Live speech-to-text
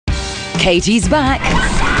Katie's back,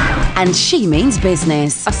 and she means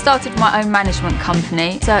business. I started my own management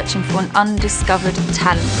company, searching for an undiscovered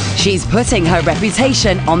talent. She's putting her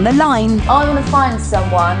reputation on the line. I want to find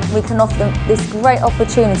someone we can offer them this great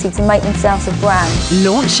opportunity to make themselves a brand.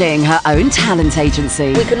 Launching her own talent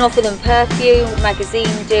agency. We can offer them perfume,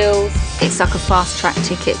 magazine deals. It's like a fast-track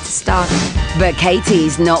ticket to stardom. But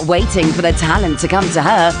Katie's not waiting for the talent to come to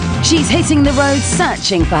her. She's hitting the road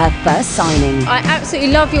searching for her first signing. I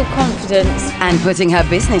absolutely love your confidence. And putting her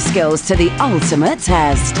business skills to the ultimate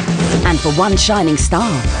test. And for one shining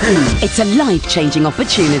star, it's a life-changing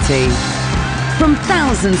opportunity. From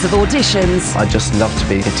thousands of auditions, I just love to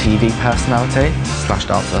be a TV personality /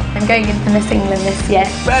 dancer. I'm going in for Miss England this year.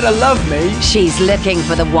 Better love me. she's looking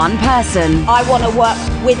for the one person I want to work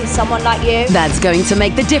with someone like you. that's going to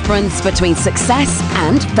make the difference between success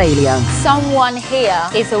and failure. Someone here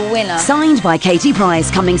is a winner. Signed by Katie Price,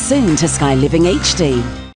 coming soon to Sky Living HD.